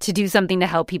training to do something to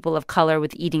help people of color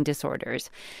with eating disorders.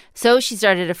 So she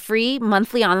started a free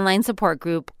monthly online support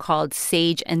group called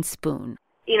Sage and Spoon.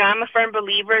 You know, I'm a firm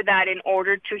believer that in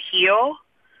order to heal,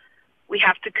 we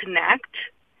have to connect.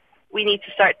 We need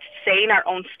to start saying our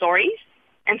own stories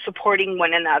and supporting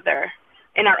one another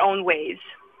in our own ways.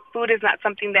 Food is not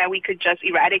something that we could just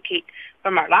eradicate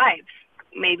from our lives,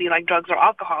 maybe like drugs or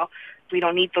alcohol. We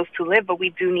don't need those to live, but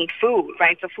we do need food,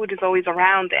 right? So food is always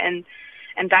around, and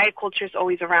diet culture is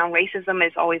always around. Racism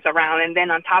is always around. And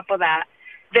then on top of that,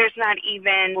 there's not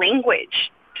even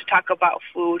language to talk about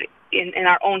food in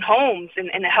our own homes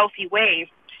in a healthy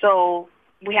way. So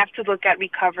we have to look at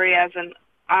recovery as an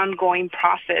ongoing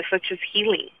process, such as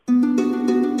healing.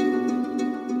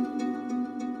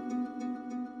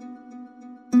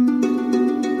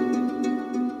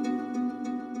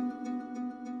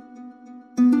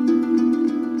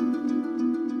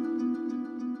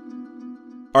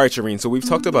 All right, Shireen, so we've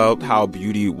talked about how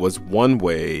beauty was one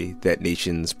way that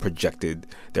nations projected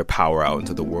their power out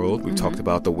into the world. We've talked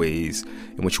about the ways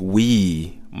in which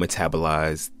we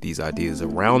metabolize these ideas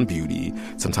around beauty,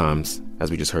 sometimes,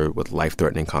 as we just heard, with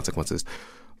life-threatening consequences.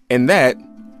 And that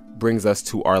brings us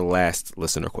to our last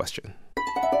listener question.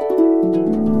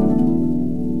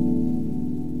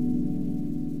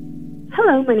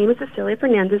 Hello, my name is Cecilia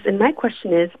Fernandez, and my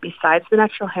question is, besides the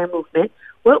natural hair movement,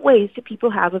 what ways do people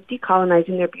have of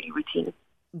decolonizing their beauty routine?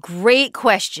 Great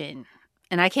question.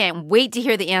 And I can't wait to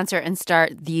hear the answer and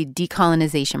start the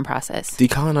decolonization process.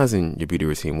 Decolonizing your beauty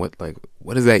routine, what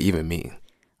does that even mean?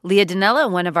 Leah Donnella,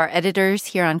 one of our editors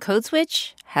here on Code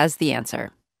Switch, has the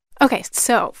answer. Okay,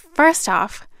 so first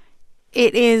off,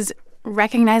 it is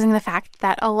recognizing the fact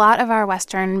that a lot of our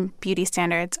Western beauty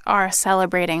standards are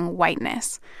celebrating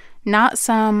whiteness. Not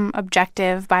some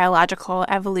objective, biological,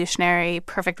 evolutionary,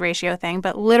 perfect ratio thing,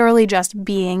 but literally just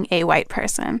being a white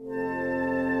person.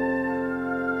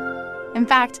 In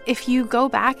fact, if you go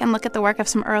back and look at the work of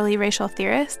some early racial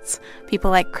theorists,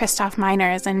 people like Christoph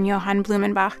Meiners and Johann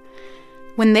Blumenbach,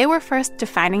 when they were first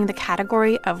defining the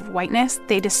category of whiteness,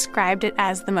 they described it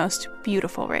as the most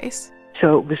beautiful race.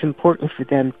 So it was important for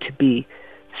them to be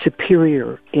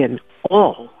superior in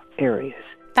all areas.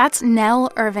 That's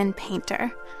Nell Irvin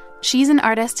Painter. She's an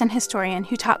artist and historian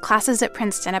who taught classes at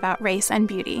Princeton about race and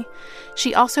beauty.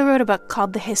 She also wrote a book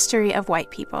called The History of White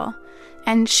People.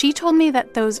 And she told me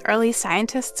that those early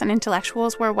scientists and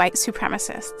intellectuals were white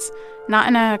supremacists, not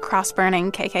in a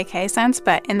cross-burning KKK sense,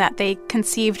 but in that they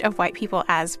conceived of white people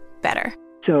as better.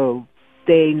 So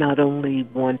they not only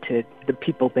wanted the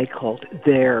people they called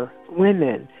their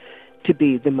women to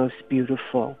be the most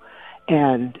beautiful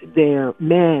and their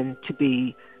men to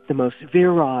be the most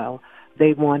virile,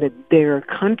 they wanted their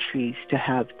countries to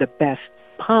have the best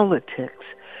politics.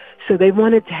 So they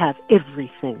wanted to have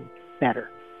everything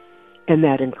better. And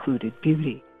that included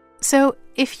beauty. So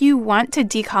if you want to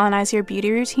decolonize your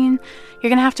beauty routine, you're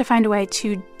going to have to find a way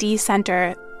to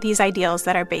decenter these ideals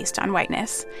that are based on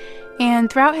whiteness. And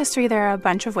throughout history, there are a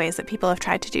bunch of ways that people have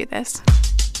tried to do this.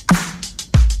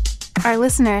 Our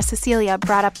listener, Cecilia,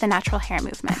 brought up the natural hair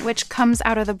movement, which comes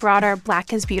out of the broader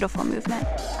Black is Beautiful movement.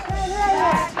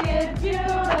 Black is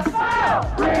beautiful!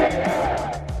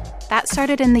 That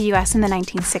started in the U.S. in the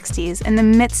 1960s, in the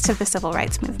midst of the civil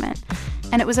rights movement.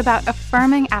 And it was about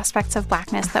affirming aspects of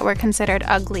Blackness that were considered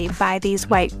ugly by these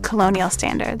white colonial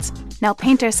standards. Nell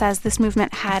Painter says this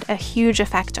movement had a huge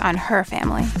effect on her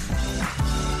family.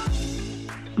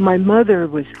 My mother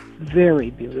was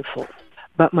very beautiful,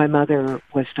 but my mother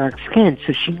was dark-skinned,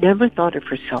 so she never thought of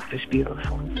herself as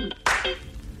beautiful.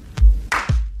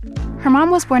 Her mom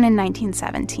was born in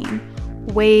 1917,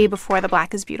 way before the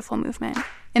Black is Beautiful movement.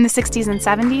 In the 60s and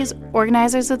 70s,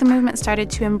 organizers of the movement started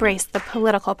to embrace the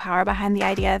political power behind the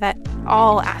idea that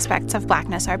all aspects of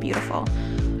Blackness are beautiful.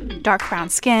 Dark brown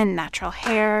skin, natural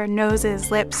hair,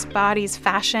 noses, lips, bodies,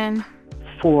 fashion.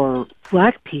 For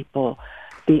Black people,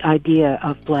 the idea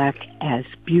of Black as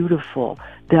beautiful,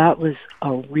 that was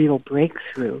a real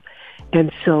breakthrough.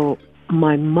 And so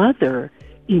my mother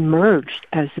emerged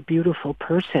as a beautiful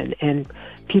person, and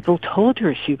people told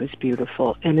her she was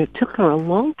beautiful, and it took her a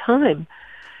long time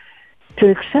to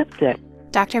accept it.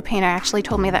 Dr. Painter actually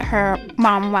told me that her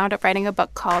mom wound up writing a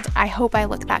book called I Hope I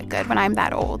Look That Good When I'm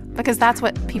That Old, because that's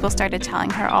what people started telling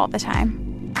her all the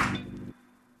time.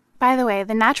 By the way,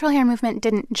 the natural hair movement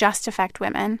didn't just affect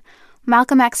women.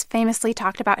 Malcolm X famously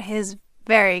talked about his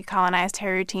very colonized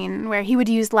hair routine where he would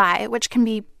use lye, which can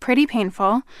be pretty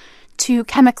painful, to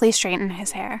chemically straighten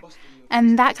his hair.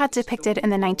 And that got depicted in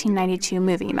the 1992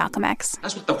 movie Malcolm X.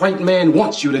 That's what the white man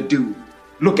wants you to do.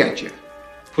 Look at you,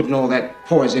 putting all that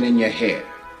poison in your hair.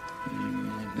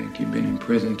 I think you've been in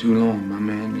prison too long, my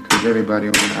man, because everybody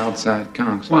on the outside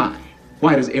counts. Why?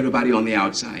 Why does everybody on the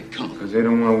outside count? Because they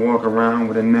don't want to walk around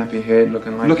with a nappy head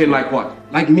looking like... Looking like what?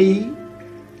 Like me?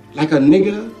 Like a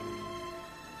nigger?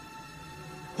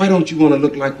 Why don't you want to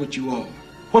look like what you are?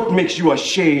 What makes you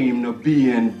ashamed of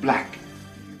being Black?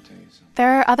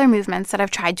 There are other movements that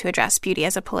have tried to address beauty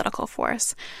as a political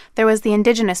force. There was the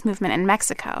indigenous movement in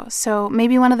Mexico, so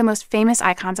maybe one of the most famous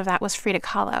icons of that was Frida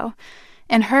Kahlo.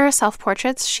 In her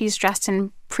self-portraits, she's dressed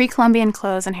in pre-Columbian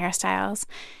clothes and hairstyles,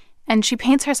 and she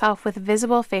paints herself with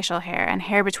visible facial hair and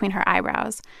hair between her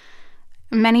eyebrows.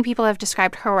 Many people have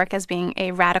described her work as being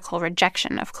a radical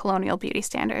rejection of colonial beauty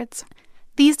standards.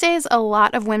 These days, a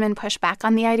lot of women push back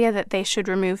on the idea that they should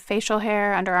remove facial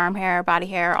hair, underarm hair, body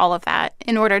hair, all of that,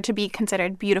 in order to be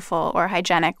considered beautiful or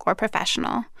hygienic or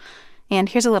professional. And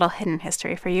here's a little hidden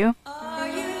history for you.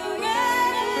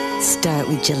 Start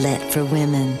with Gillette for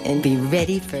women and be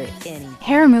ready for any.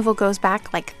 Hair removal goes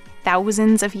back like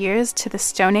thousands of years to the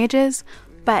Stone Ages,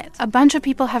 but a bunch of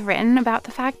people have written about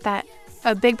the fact that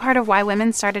a big part of why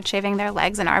women started shaving their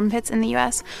legs and armpits in the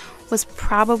U.S. was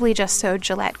probably just so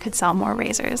Gillette could sell more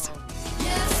razors.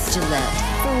 Gillette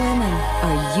for women.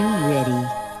 Are you ready?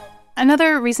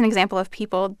 Another recent example of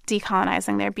people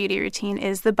decolonizing their beauty routine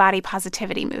is the body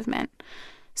positivity movement.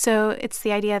 So it's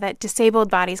the idea that disabled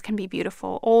bodies can be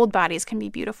beautiful, old bodies can be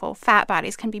beautiful, fat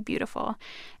bodies can be beautiful.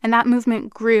 And that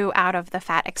movement grew out of the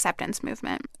fat acceptance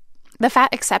movement. The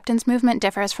fat acceptance movement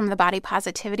differs from the body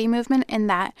positivity movement in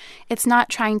that it's not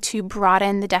trying to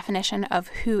broaden the definition of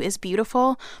who is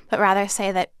beautiful, but rather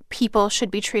say that people should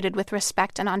be treated with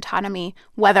respect and autonomy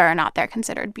whether or not they're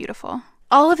considered beautiful.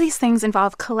 All of these things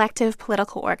involve collective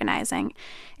political organizing.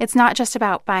 It's not just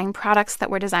about buying products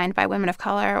that were designed by women of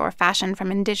color or fashion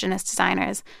from indigenous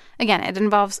designers. Again, it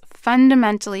involves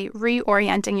fundamentally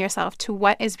reorienting yourself to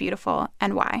what is beautiful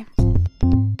and why.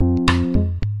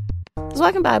 I was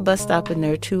walking by a bus stop and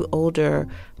there were two older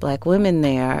Black women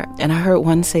there, and I heard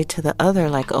one say to the other,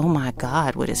 like, oh my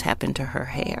God, what has happened to her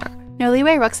hair?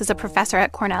 Noliwe Rooks is a professor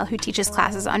at Cornell who teaches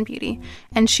classes on beauty,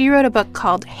 and she wrote a book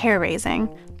called Hair Raising: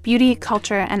 Beauty,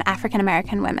 Culture, and African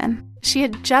American Women. She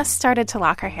had just started to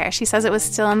lock her hair. She says it was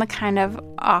still in the kind of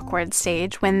awkward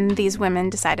stage when these women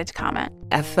decided to comment.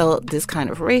 I felt this kind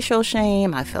of racial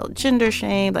shame. I felt gender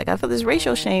shame. Like, I felt this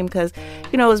racial shame because,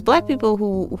 you know, it was Black people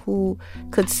who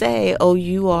could say, oh,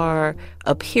 you are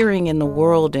appearing in the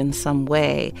world in some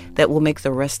way that will make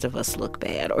the rest of us look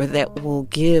bad, or that will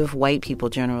give white people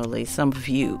generally some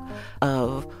view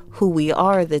of who we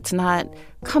are that's not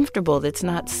comfortable, that's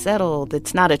not settled,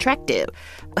 that's not attractive.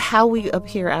 How we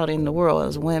appear out in the world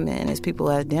as women, as people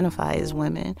who identify as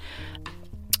women,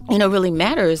 you know, really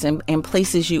matters and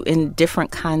places you in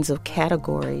different kinds of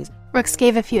categories. Rooks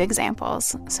gave a few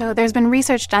examples. So there's been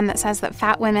research done that says that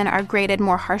fat women are graded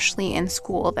more harshly in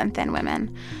school than thin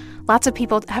women. Lots of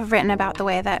people have written about the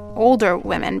way that older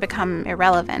women become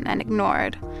irrelevant and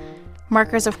ignored.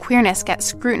 Markers of queerness get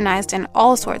scrutinized in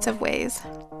all sorts of ways.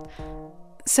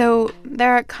 So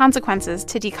there are consequences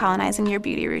to decolonizing your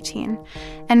beauty routine,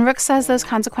 and Rooks says those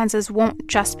consequences won't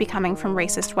just be coming from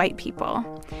racist white people.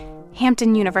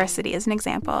 Hampton University is an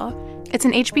example. It's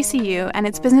an HBCU, and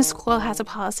its business school has a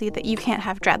policy that you can't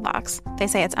have dreadlocks. They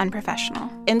say it's unprofessional.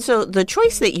 And so the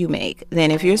choice that you make,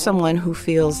 then, if you're someone who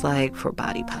feels like for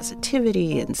body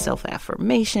positivity and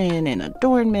self-affirmation and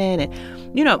adornment,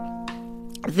 and, you know,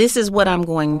 this is what I'm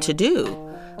going to do.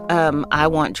 I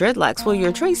want dreadlocks. Well,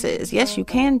 your choice is, yes, you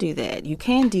can do that. You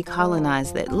can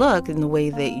decolonize that look in the way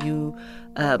that you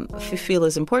feel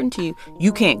is important to you.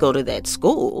 You can't go to that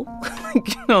school.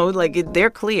 They're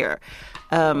clear.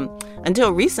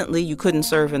 Until recently, you couldn't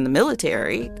serve in the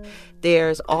military.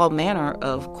 There's all manner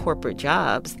of corporate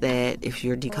jobs that if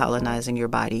you're decolonizing your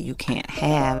body, you can't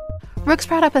have. Rooks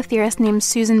brought up a theorist named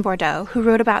Susan Bordeaux, who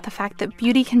wrote about the fact that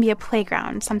beauty can be a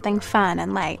playground, something fun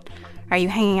and light. Are you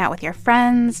hanging out with your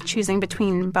friends, choosing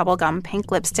between bubblegum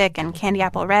pink lipstick and candy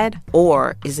apple red?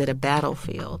 Or is it a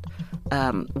battlefield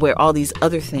where all these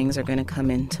other things are going to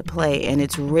come into play, and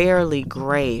it's rarely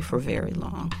gray for very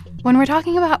long? When we're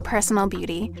talking about personal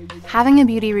beauty, having a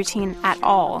beauty routine at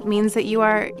all means that you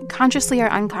are consciously or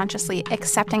unconsciously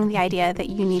accepting the idea that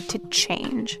you need to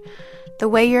change. The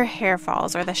way your hair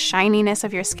falls, or the shininess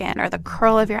of your skin, or the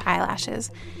curl of your eyelashes,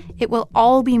 it will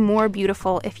all be more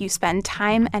beautiful if you spend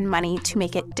time and money to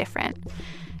make it different.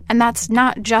 And that's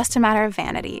not just a matter of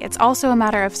vanity. It's also a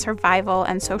matter of survival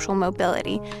and social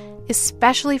mobility,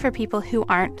 especially for people who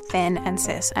aren't thin and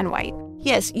cis and white.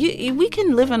 Yes, we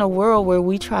can live in a world where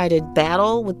we try to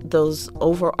battle with those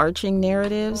overarching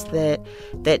narratives that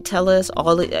tell us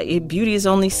beauty is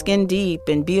only skin deep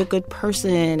and be a good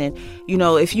person. And,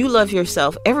 if you love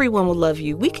yourself, everyone will love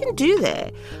you. We can do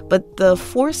that. But the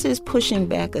forces pushing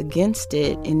back against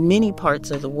it in many parts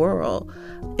of the world,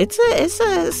 it's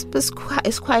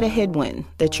quite a headwind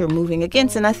that you're moving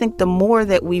against. And I think the more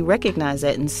that we recognize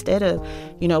that, instead of,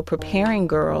 preparing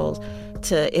girls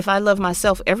to, if I love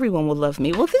myself, everyone will love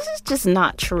me. Well, this is just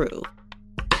not true.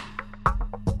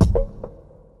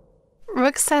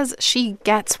 Rooks says she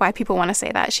gets why people want to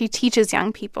say that. She teaches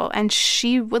young people, and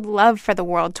she would love for the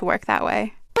world to work that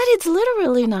way. But it's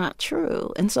literally not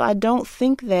true. And so I don't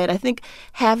think that. I think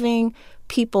having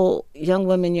people, young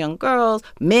women, young girls,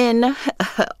 men,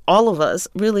 all of us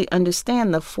really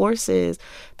understand the forces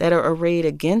that are arrayed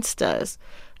against us.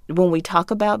 When we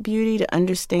talk about beauty, to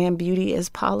understand beauty as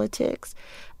politics,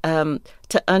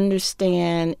 to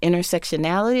understand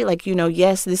intersectionality,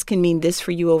 yes, this can mean this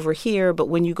for you over here, but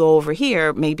when you go over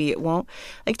here, maybe it won't.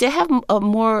 To have a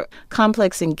more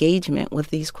complex engagement with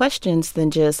these questions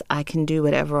than just, I can do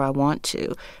whatever I want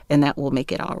to, and that will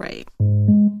make it all right.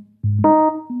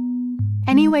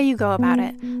 Any way you go about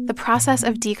it, the process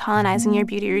of decolonizing your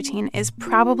beauty routine is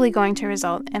probably going to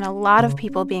result in a lot of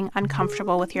people being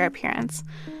uncomfortable with your appearance.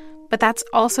 But that's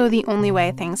also the only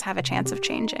way things have a chance of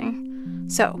changing.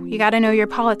 So, you gotta know your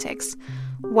politics.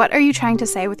 What are you trying to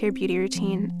say with your beauty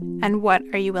routine, and what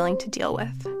are you willing to deal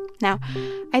with? Now,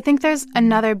 I think there's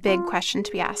another big question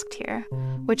to be asked here,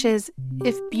 which is,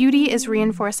 if beauty is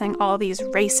reinforcing all these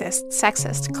racist,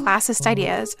 sexist, classist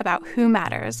ideas about who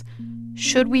matters,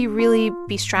 should we really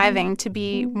be striving to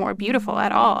be more beautiful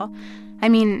at all? I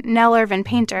mean, Nell Irvin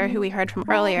Painter, who we heard from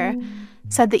earlier,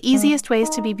 said the easiest ways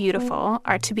to be beautiful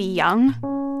are to be young,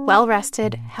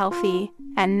 well-rested, healthy,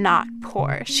 and not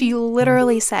poor. She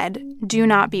literally said, do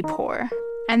not be poor.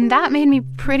 And that made me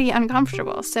pretty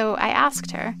uncomfortable, so I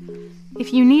asked her,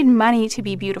 if you need money to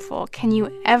be beautiful, can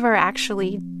you ever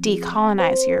actually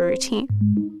decolonize your routine?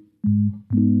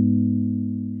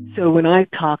 So when I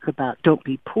talk about don't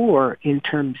be poor in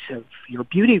terms of your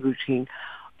beauty routine,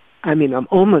 I'm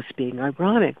almost being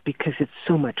ironic because it's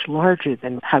so much larger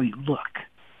than how you look.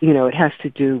 It has to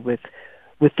do with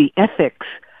the ethics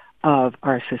of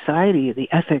our society, the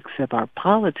ethics of our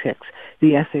politics,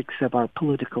 the ethics of our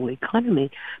political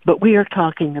economy. But we are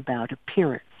talking about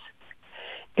appearance.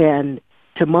 And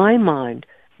to my mind,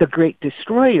 the great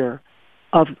destroyer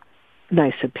of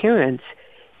nice appearance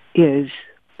is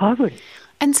poverty.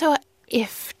 And so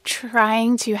if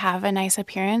trying to have a nice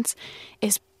appearance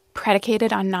is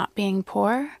predicated on not being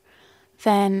poor,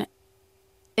 then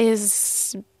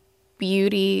is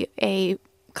beauty a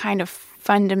kind of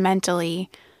fundamentally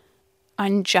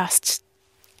unjust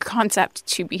concept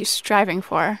to be striving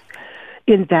for?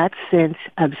 In that sense,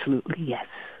 absolutely yes.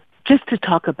 Just to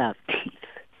talk about teeth,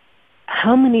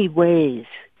 how many ways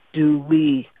do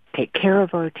we take care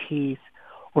of our teeth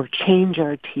or change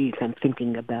our teeth? I'm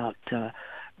thinking about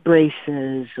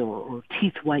braces or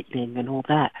teeth whitening and all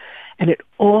that. And it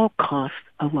all costs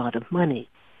a lot of money.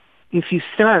 If you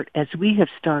start, as we have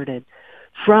started,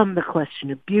 from the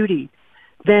question of beauty,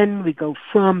 then we go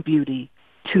from beauty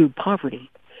to poverty.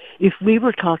 If we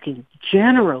were talking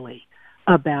generally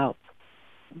about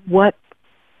what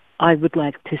I would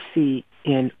like to see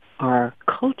in our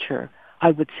culture,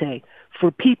 I would say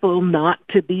for people not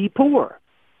to be poor.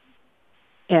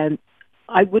 And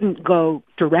I wouldn't go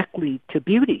directly to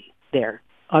beauty there.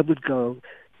 I would go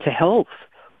to health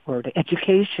or to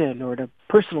education or to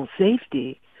personal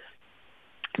safety.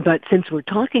 But since we're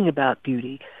talking about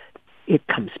beauty, it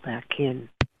comes back in.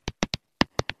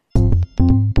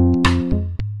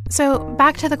 So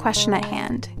back to the question at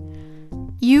hand.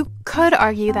 You could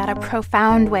argue that a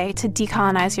profound way to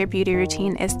decolonize your beauty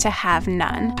routine is to have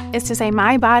none, is to say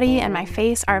my body and my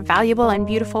face are valuable and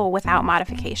beautiful without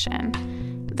modification.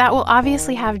 That will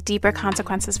obviously have deeper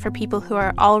consequences for people who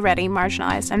are already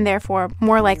marginalized and therefore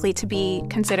more likely to be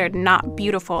considered not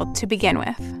beautiful to begin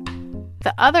with.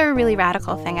 The other really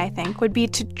radical thing, I think, would be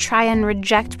to try and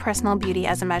reject personal beauty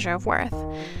as a measure of worth.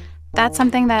 That's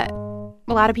something that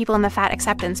a lot of people in the fat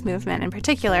acceptance movement in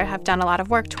particular have done a lot of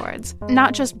work towards.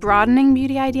 Not just broadening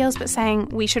beauty ideals, but saying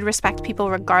we should respect people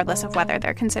regardless of whether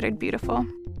they're considered beautiful.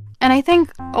 And I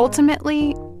think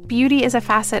ultimately, beauty is a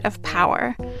facet of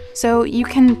power. So you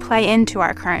can play into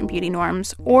our current beauty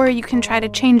norms, or you can try to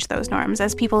change those norms,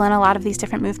 as people in a lot of these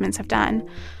different movements have done.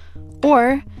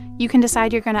 Or you can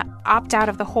decide you're going to opt out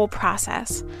of the whole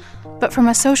process. But from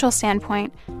a social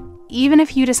standpoint, even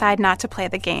if you decide not to play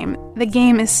the game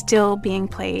is still being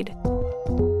played.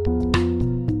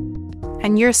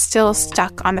 And you're still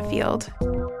stuck on the field.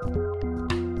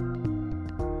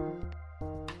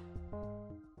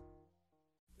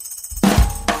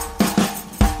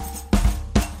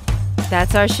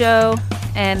 That's our show.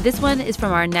 And this one is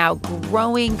from our now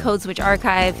growing Code Switch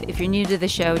archive. If you're new to the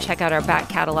show, check out our back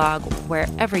catalog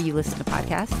wherever you listen to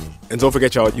podcasts. And don't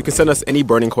forget, y'all, you can send us any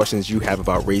burning questions you have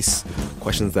about race,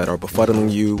 questions that are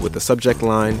befuddling you, with the subject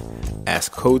line,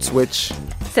 Ask Code Switch.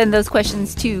 Send those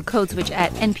questions to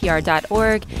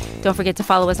codeswitch@npr.org. Don't forget to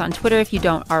follow us on Twitter if you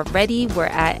don't already. We're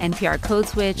at NPR Code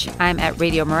Switch. I'm at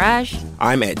Radio Mirage.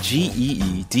 I'm at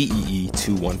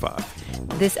GEEDEE215.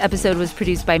 This episode was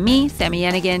produced by me, Sami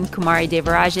Yenigun, Kumari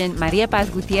Devarajan, Maria Paz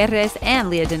Gutierrez, and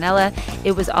Leah Donnella.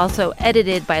 It was also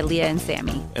edited by Leah and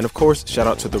Sammy. And of course, shout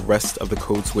out to the rest of the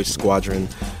Code Switch squadron: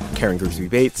 Karen Grigsby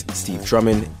Bates, Steve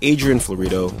Drummond, Adrian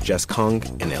Florido, Jess Kung,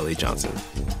 and L.A. Johnson.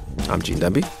 I'm Gene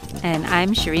Demby. And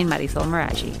I'm Shireen Marisol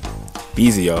Meraji. Be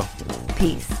easy, y'all.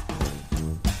 Peace.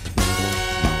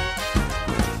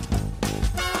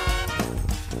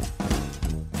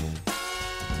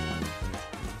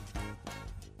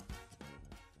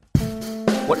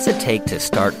 What does it take to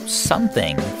start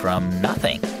something from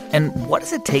nothing? And what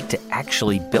does it take to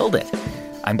actually build it?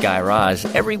 I'm Guy Raz.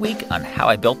 Every week on How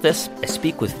I Built This, I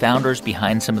speak with founders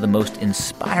behind some of the most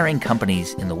inspiring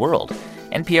companies in the world.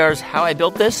 NPR's How I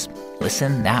Built This?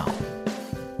 Listen now.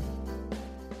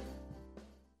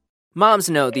 Moms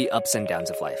know the ups and downs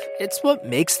of life. It's what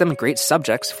makes them great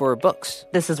subjects for books.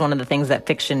 This is one of the things that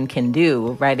fiction can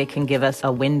do, right? It can give us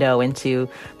a window into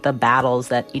the battles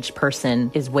that each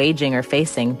person is waging or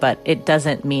facing, but it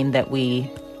doesn't mean that we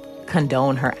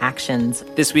condone her actions.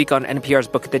 This week on NPR's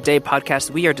Book of the Day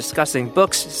podcast, we are discussing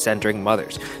books centering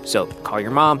mothers. So call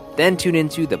your mom, then tune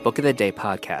into the Book of the Day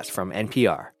podcast from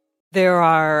NPR. There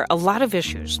are a lot of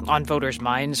issues on voters'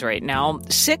 minds right now.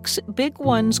 6 big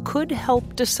ones could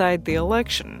help decide the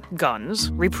election: guns,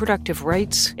 reproductive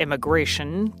rights,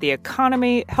 immigration, the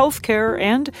economy, healthcare,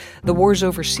 and the wars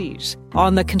overseas.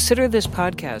 On the Consider This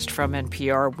podcast from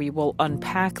NPR, we will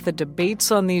unpack the debates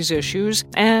on these issues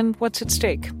and what's at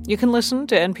stake. You can listen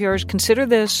to NPR's Consider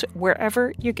This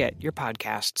wherever you get your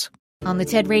podcasts. On the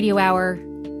TED Radio Hour,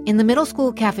 in the middle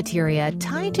school cafeteria,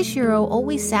 Tai Tashiro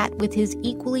always sat with his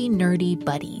equally nerdy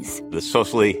buddies. The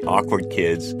socially awkward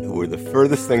kids who were the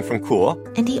furthest thing from cool.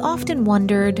 And he often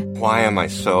wondered, why am I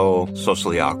so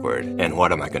socially awkward, and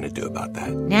what am I going to do about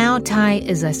that? Now Tai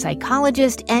is a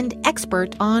psychologist and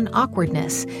expert on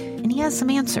awkwardness, and he has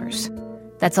some answers.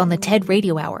 That's on the TED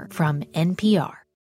Radio Hour from NPR.